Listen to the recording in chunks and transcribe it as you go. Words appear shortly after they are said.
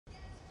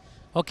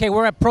Okay,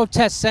 we're at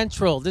Protest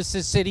Central. This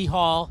is City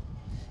Hall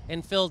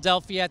in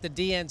Philadelphia at the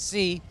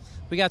DNC.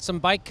 We got some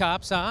bike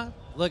cops, huh?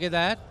 Look at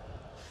that.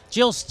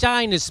 Jill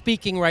Stein is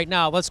speaking right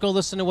now. Let's go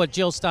listen to what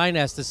Jill Stein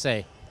has to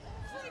say.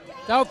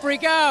 Don't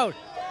freak out.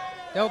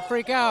 Don't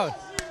freak out.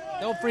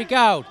 Don't freak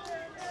out.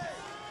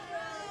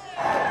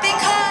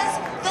 Because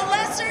the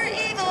lesser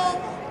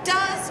evil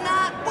does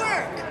not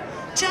work.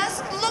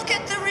 Just look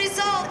at the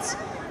results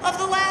of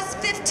the last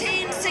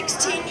 15,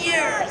 16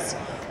 years.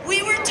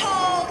 We were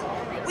told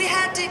we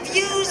had to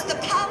use the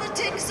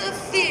politics of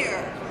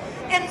fear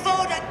and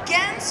vote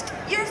against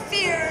your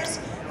fears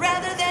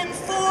rather than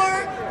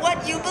for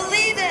what you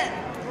believe in.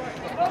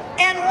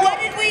 And what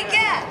did we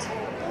get?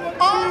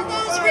 All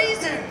those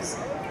reasons.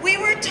 We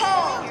were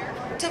told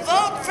to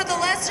vote for the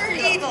lesser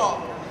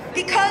evil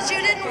because you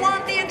didn't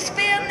want the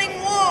expanding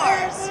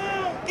wars,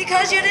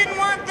 because you didn't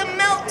want the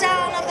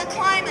meltdown of the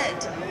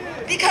climate,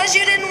 because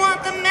you didn't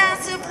want the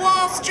massive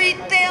Wall Street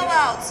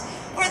bailouts,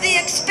 or the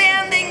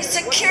expanding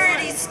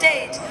security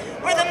state,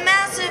 or the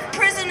massive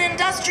prison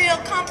industrial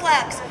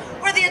complex,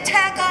 or the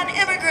attack on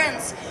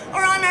immigrants,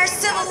 or on our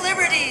civil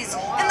liberties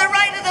and the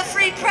right of the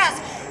free press.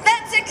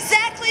 That's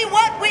exactly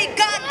what we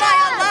got by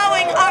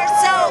allowing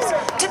ourselves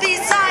to be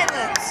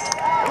silenced.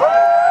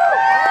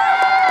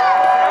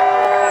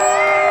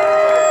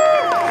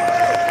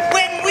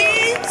 When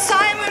we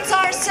silence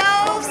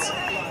ourselves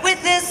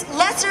with this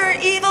lesser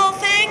evil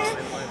thing,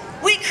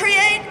 we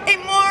create a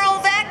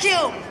moral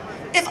vacuum.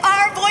 If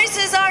our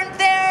voices aren't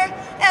there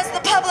as the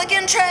public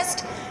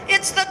interest,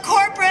 it's the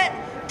corporate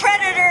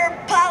predator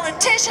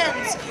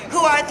politicians who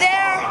are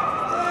there.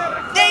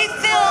 They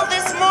fill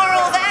this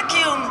moral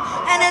vacuum,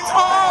 and it's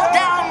all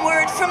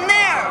downward from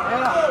there.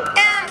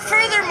 And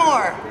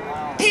furthermore,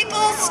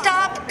 people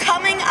stop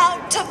coming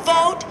out to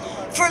vote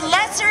for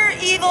lesser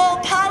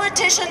evil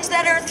politicians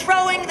that are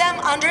throwing them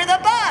under the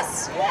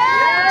bus.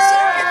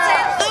 So it's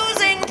a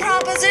losing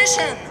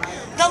proposition.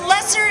 The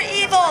lesser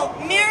evil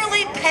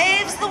merely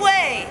paves the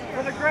way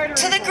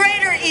to the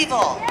greater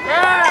evil.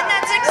 And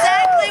that's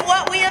exactly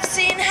what we have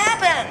seen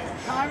happen.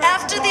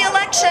 After the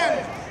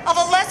election of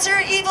a lesser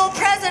evil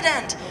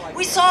president,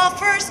 we saw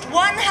first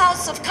one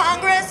House of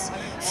Congress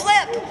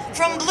flip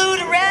from blue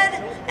to red,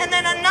 and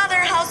then another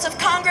House of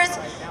Congress,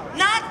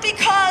 not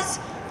because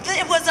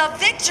it was a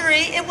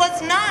victory. It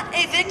was not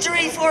a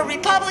victory for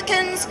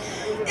Republicans.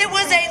 It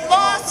was a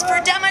loss for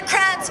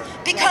Democrats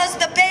because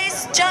the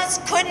base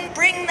just couldn't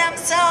bring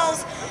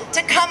themselves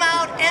to come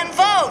out and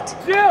vote.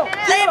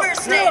 Labor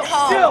stayed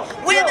home,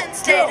 women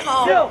stayed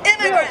home,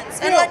 immigrants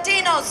and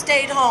Latinos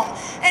stayed home,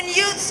 and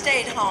youth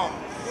stayed home.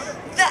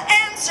 The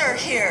answer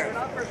here,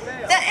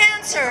 the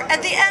answer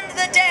at the end of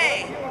the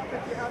day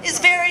is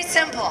very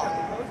simple.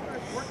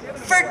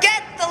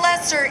 Forget the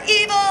lesser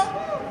evil,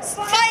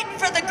 fight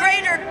for the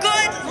greater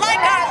good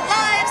like our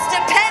lives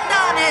depend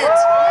on it.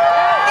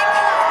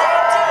 Because they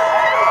do.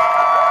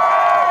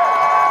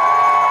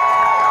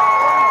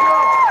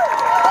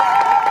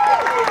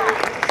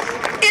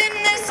 In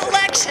this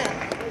election,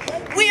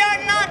 we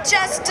are not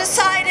just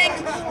deciding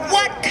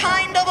what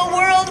kind of a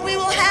world we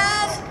will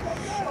have,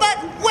 but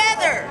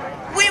whether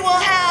we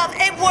will have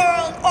a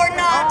world or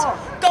not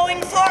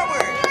going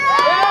forward.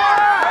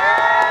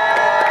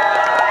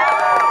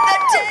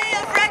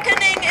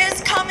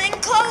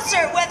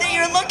 Whether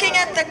you're looking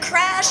at the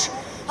crash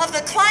of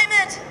the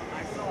climate,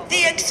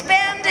 the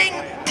expanding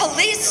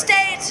police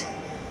state,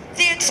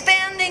 the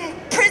expanding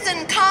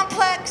prison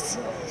complex,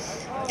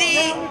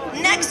 the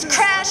next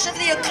crash of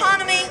the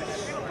economy,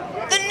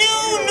 the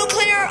new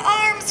nuclear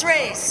arms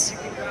race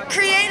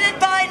created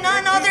by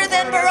none other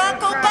than Barack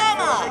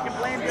Obama,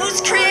 who's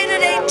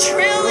created $1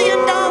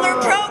 trillion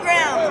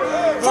program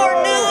for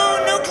new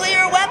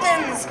nuclear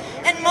weapons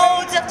and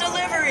modes of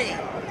delivery.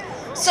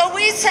 So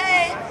we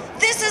say,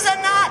 this is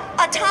not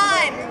a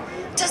time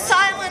to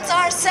silence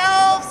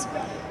ourselves.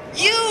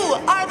 You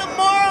are the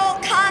moral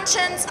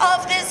conscience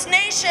of this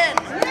nation.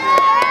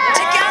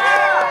 Together,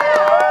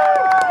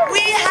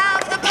 we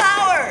have the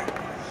power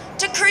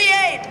to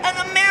create an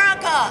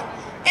America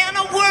and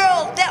a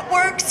world that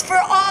works for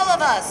all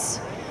of us.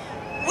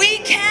 We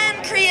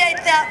can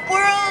create that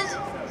world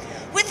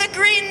with a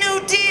Green New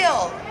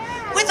Deal,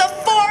 with a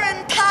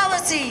foreign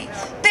policy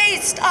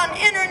based on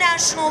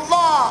international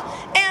law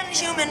and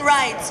human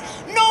rights.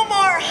 No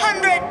more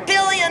 $100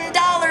 billion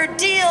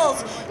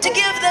deals to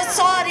give the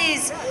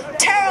Saudis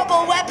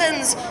terrible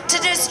weapons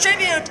to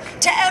distribute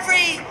to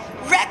every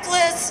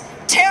reckless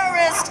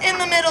terrorist in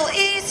the Middle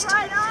East.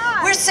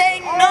 We're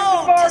saying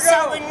no to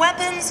selling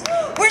weapons.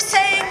 We're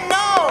saying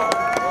no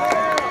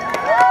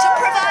to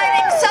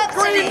providing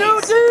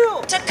subsidies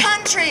to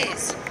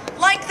countries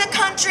like the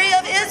country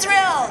of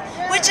Israel,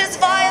 which is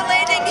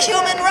violating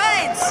human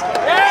rights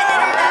and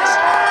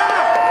international law.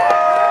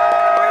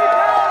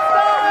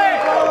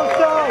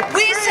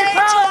 We say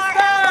to our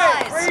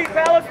allies,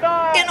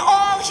 in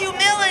all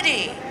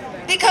humility,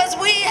 because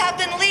we have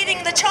been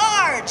leading the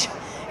charge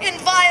in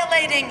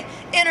violating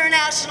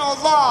international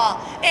law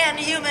and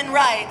human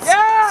rights.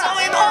 So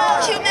in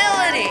all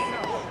humility,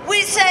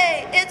 we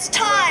say it's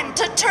time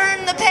to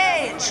turn the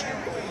page.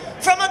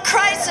 from a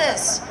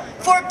crisis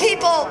for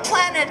people,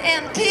 planet,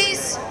 and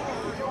peace,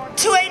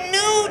 to a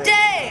new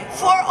day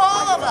for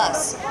all of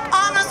us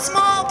on a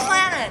small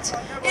planet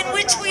in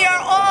which we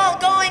are all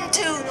going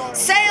to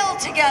sail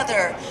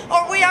together,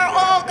 or we are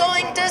all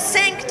going to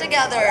sink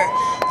together.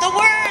 The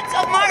words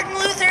of Martin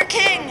Luther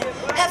King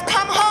have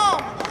come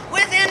home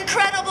with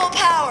incredible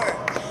power.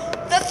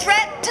 The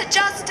threat to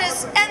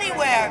justice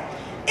anywhere,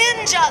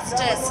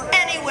 injustice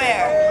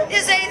anywhere,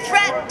 is a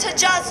threat to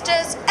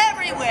justice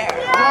everywhere.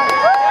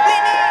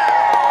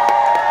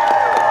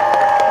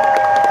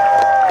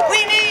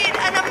 We need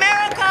an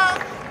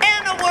America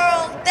and a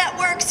world that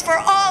works for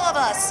all of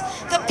us.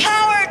 The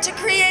power to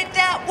create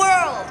that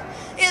world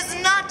is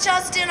not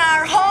just in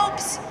our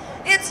hopes,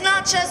 it's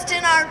not just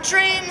in our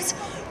dreams.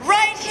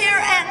 Right here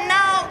and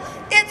now,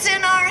 it's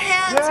in our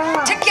hands.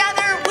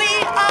 Together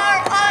we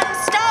are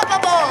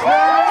unstoppable.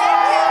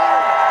 Thank you.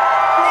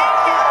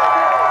 Thank you.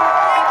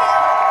 Thank you.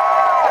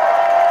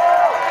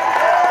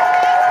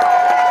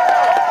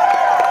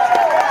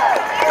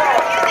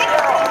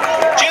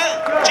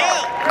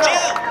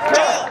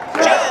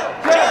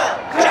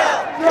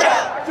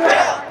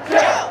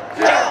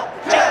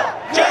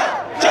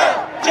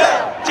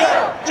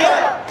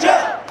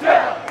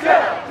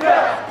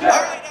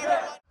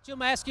 Jill,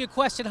 may I ask you a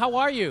question? How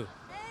are you?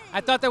 I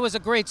thought that was a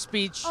great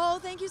speech. Oh,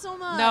 thank you so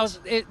much.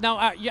 Now,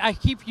 I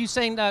keep you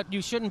saying that you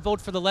shouldn't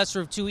vote for the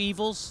lesser of two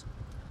evils.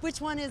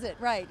 Which one is it?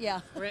 Right, yeah.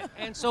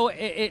 And so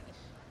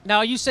now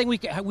are you saying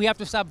we have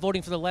to stop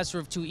voting for the lesser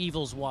of two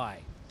evils?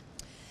 Why?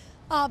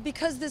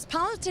 Because this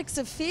politics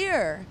of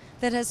fear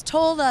that has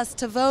told us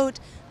to vote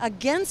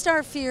against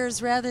our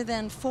fears rather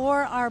than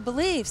for our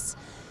beliefs,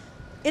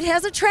 it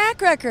has a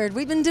track record.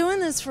 We've been doing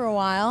this for a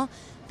while.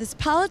 This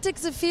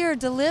politics of fear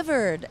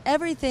delivered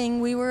everything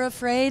we were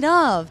afraid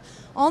of.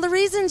 All the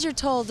reasons you're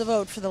told to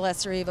vote for the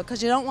lesser evil,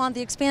 because you don't want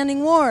the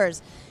expanding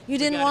wars. You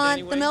didn't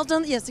want the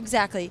meltdown. Yes,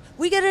 exactly.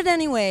 We get it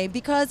anyway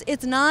because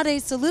it's not a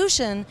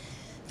solution.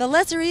 The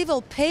lesser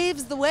evil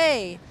paves the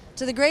way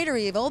to the greater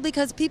evil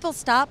because people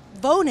stop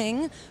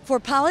voting for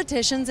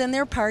politicians and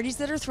their parties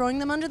that are throwing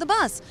them under the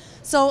bus.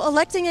 So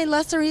electing a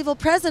lesser evil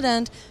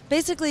president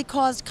basically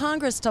caused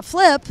Congress to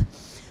flip,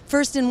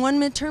 first in one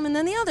midterm and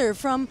then the other,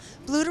 from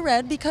blue to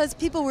red, because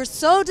people were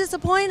so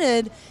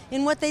disappointed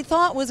in what they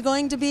thought was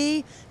going to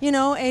be,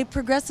 a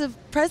progressive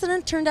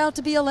president turned out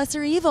to be a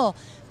lesser evil.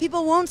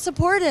 People won't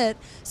support it.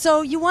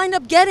 So you wind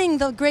up getting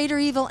the greater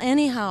evil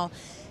anyhow.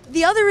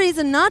 The other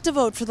reason not to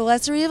vote for the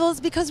lesser evil is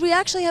because we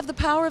actually have the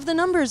power of the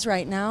numbers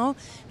right now.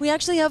 We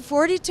actually have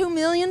 42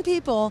 million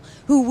people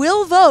who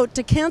will vote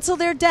to cancel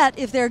their debt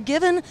if they're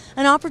given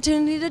an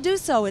opportunity to do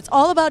so. It's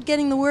all about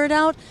getting the word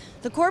out.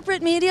 The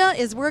corporate media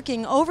is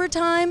working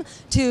overtime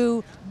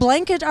to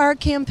blanket our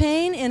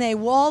campaign in a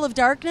wall of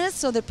darkness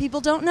so that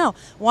people don't know.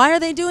 Why are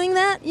they doing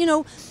that?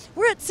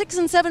 We're at 6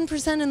 and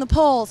 7% in the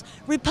polls.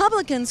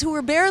 Republicans who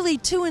were barely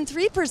 2 and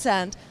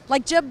 3%,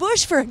 like Jeb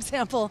Bush, for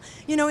example,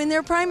 in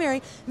their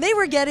primary, they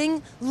were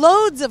getting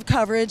loads of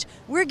coverage.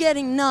 We're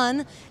getting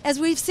none. As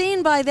we've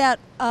seen by the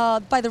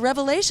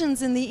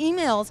revelations in the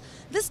emails,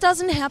 this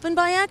doesn't happen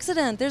by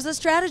accident. There's a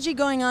strategy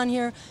going on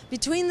here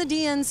between the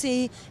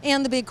DNC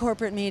and the big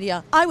corporate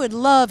media. I would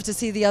love to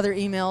see the other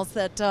emails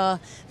that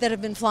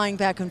have been flying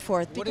back and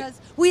forth,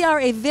 because we are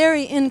a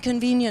very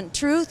inconvenient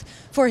truth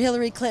for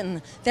Hillary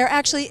Clinton. There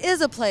actually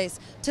is a place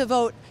to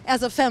vote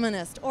as a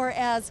feminist or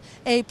as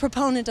a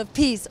proponent of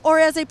peace or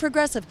as a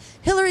progressive.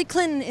 Hillary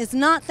Clinton is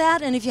not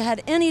that, and if you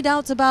had any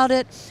doubts about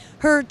it,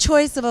 her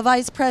choice of a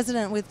vice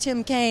president with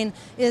Tim Kaine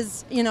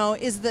is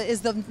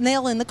the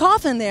nail in the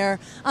coffin there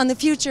on the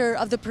future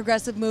of the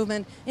progressive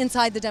movement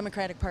inside the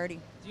Democratic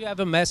Party. Do you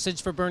have a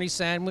message for Bernie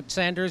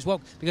Sanders?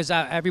 Well, because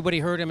everybody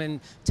heard him and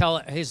tell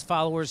his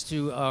followers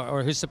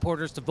or his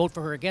supporters to vote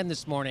for her again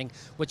this morning,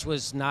 which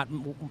was not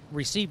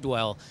received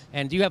well.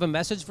 And do you have a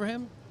message for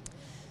him?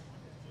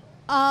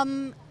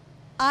 I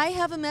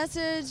have a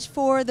message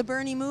for the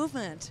Bernie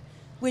movement,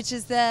 which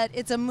is that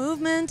it's a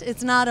movement,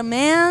 it's not a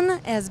man,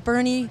 as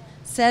Bernie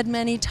said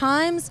many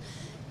times.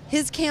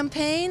 His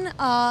campaign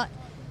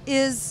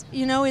is,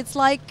 it's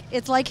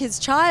like his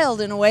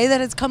child in a way that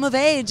has come of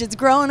age. It's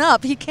grown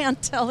up. He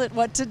can't tell it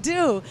what to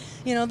do.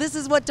 This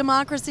is what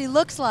democracy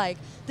looks like.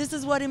 This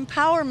is what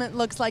empowerment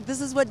looks like.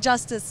 This is what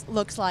justice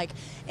looks like.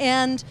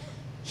 And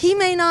he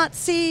may not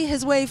see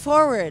his way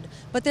forward,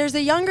 but there's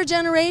a younger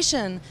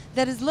generation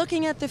that is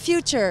looking at the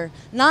future,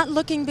 not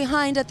looking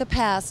behind at the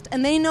past,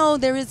 and they know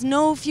there is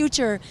no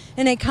future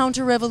in a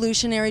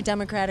counter-revolutionary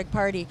Democratic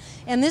Party.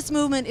 And this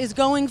movement is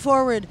going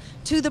forward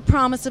to the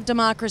promise of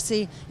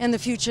democracy and the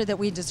future that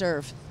we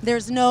deserve.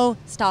 There's no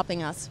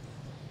stopping us.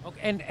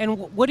 Okay, and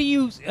what do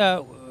you...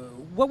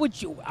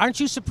 aren't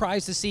you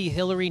surprised to see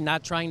Hillary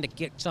not trying to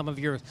get some of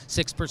your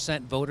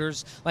 6%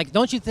 voters? Like,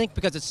 don't you think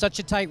because it's such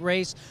a tight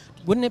race,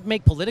 wouldn't it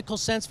make political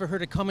sense for her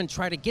to come and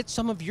try to get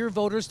some of your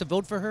voters to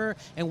vote for her?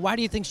 And why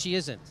do you think she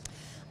isn't?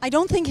 I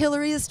don't think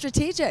Hillary is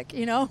strategic.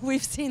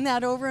 We've seen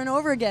that over and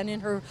over again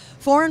in her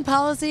foreign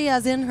policy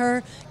as in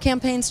her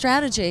campaign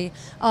strategy.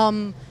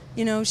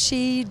 You know,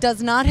 she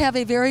does not have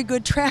a very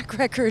good track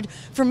record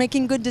for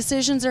making good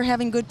decisions or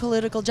having good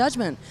political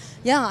judgment.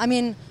 Yeah, I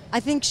mean,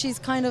 I think she's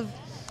kind of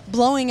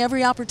blowing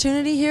every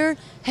opportunity here,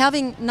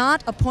 having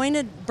not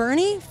appointed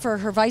Bernie for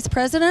her vice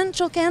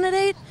presidential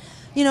candidate.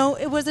 You know,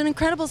 it was an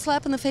incredible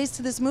slap in the face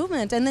to this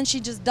movement. And then she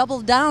just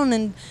doubled down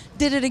and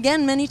did it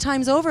again many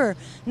times over,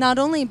 not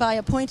only by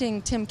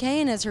appointing Tim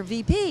Kaine as her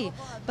VP,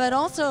 but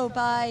also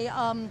by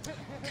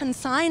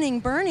consigning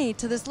Bernie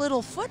to this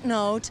little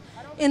footnote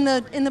in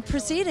the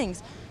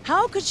proceedings.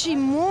 How could she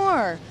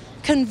more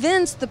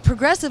convince the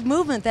progressive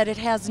movement that it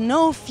has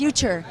no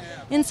future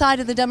inside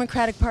of the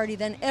Democratic Party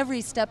than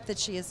every step that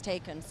she has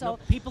taken? So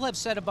people have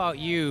said about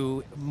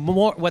you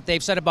more what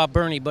they've said about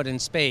Bernie, but in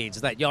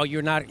spades. That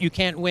you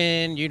can't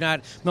win.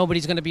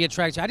 Nobody's going to be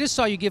attracted. I just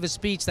saw you give a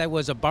speech that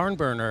was a barn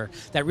burner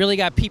that really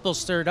got people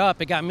stirred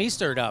up. It got me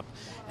stirred up,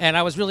 and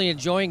I was really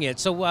enjoying it.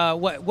 So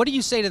what do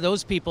you say to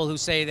those people who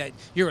say that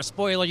you're a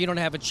spoiler, you don't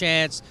have a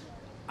chance?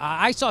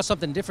 I saw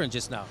something different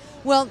just now.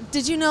 Well,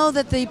 did you know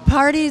that the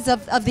parties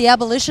of the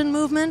abolition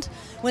movement,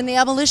 when the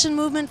abolition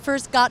movement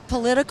first got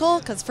political,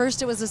 because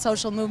first it was a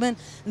social movement,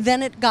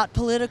 then it got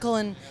political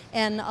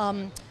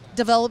and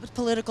developed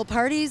political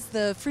parties,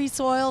 the Free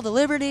Soil, the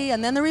Liberty,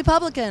 and then the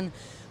Republican,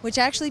 which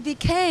actually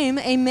became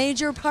a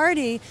major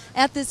party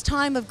at this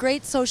time of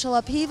great social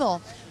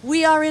upheaval.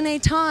 We are in a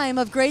time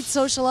of great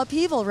social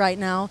upheaval right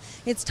now.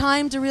 It's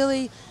time to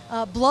really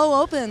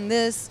blow open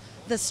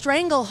the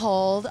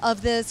stranglehold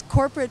of this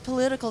corporate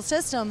political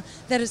system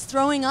that is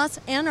throwing us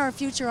and our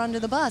future under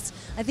the bus.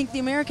 I think the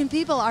American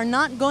people are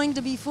not going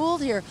to be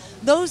fooled here.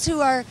 Those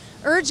who are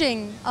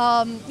urging,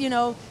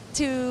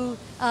 to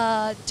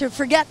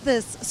forget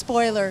this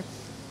spoiler,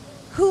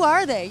 who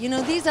are they? You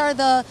know, these are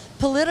the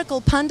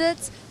political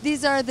pundits.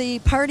 These are the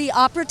party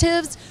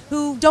operatives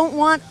who don't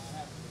want,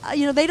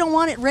 they don't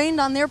want it rained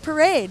on their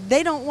parade.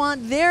 They don't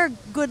want their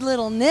good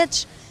little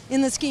niche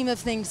in the scheme of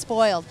things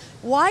spoiled.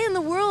 Why in the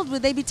world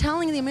would they be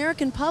telling the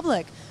American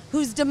public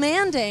who's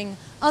demanding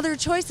other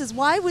choices,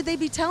 why would they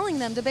be telling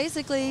them to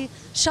basically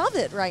shove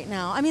it right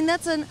now? I mean,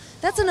 that's an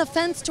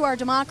offense to our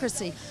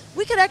democracy.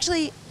 We could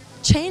actually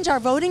change our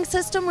voting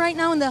system right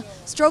now in the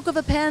stroke of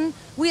a pen.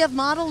 We have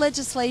model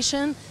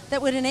legislation that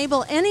would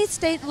enable any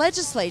state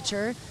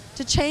legislature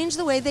to change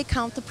the way they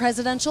count the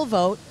presidential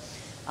vote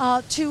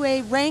to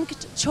a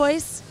ranked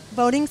choice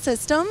voting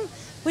system,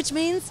 which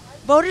means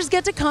voters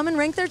get to come and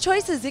rank their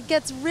choices. It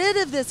gets rid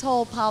of this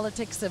whole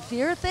politics of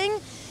fear thing.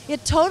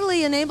 It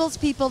totally enables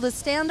people to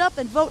stand up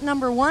and vote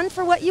number one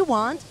for what you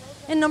want,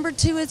 and number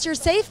two is your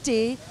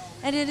safety,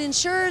 and it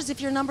ensures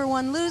if your number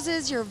one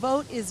loses, your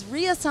vote is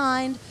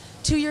reassigned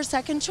to your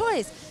second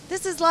choice.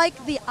 This is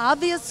like the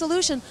obvious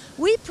solution.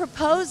 We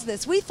proposed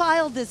this. We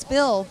filed this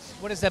bill.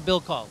 What is that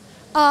bill called?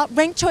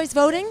 Ranked choice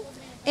voting.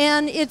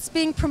 And it's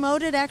being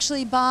promoted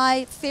actually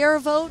by Fair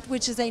Vote,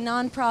 which is a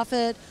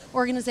nonprofit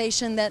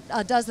organization that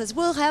does this.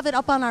 We'll have it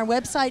up on our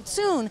website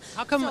soon.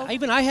 How come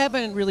even I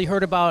haven't really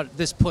heard about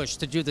this push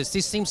to do this?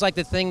 This seems like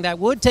the thing that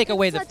would take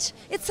away It's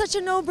such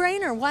a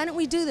no-brainer. Why don't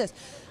we do this?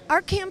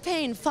 Our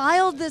campaign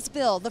filed this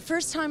bill the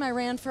first time I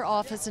ran for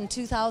office in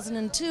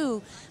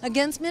 2002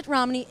 against Mitt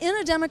Romney in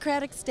a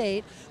Democratic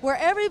state where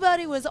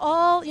everybody was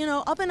all,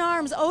 up in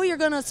arms. Oh, you're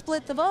going to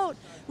split the vote.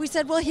 We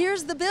said, well,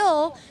 here's the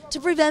bill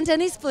to prevent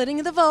any splitting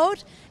of the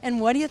vote.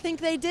 And what do you think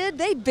they did?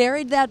 They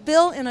buried that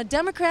bill in a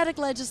Democratic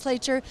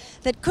legislature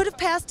that could have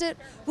passed it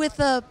with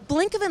a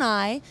blink of an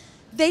eye.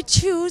 They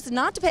choose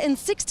not to pass. And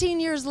 16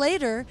 years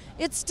later,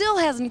 it still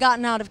hasn't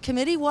gotten out of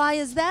committee. Why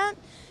is that?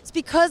 It's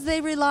because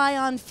they rely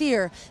on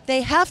fear.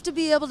 They have to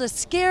be able to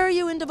scare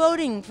you into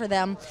voting for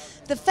them.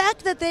 The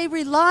fact that they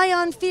rely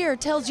on fear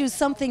tells you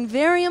something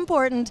very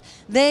important.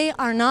 They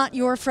are not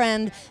your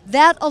friend.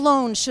 That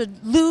alone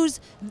should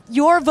lose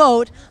your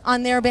vote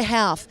on their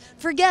behalf.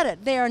 Forget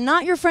it. They are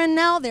not your friend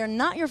now. They're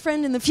not your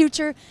friend in the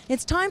future.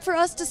 It's time for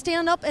us to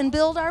stand up and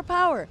build our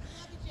power.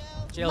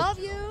 Jill, love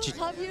you.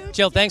 Love you.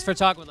 Jill, thanks for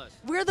talking with us.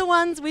 We're the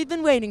ones we've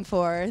been waiting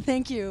for.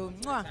 Thank you.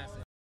 Mwah.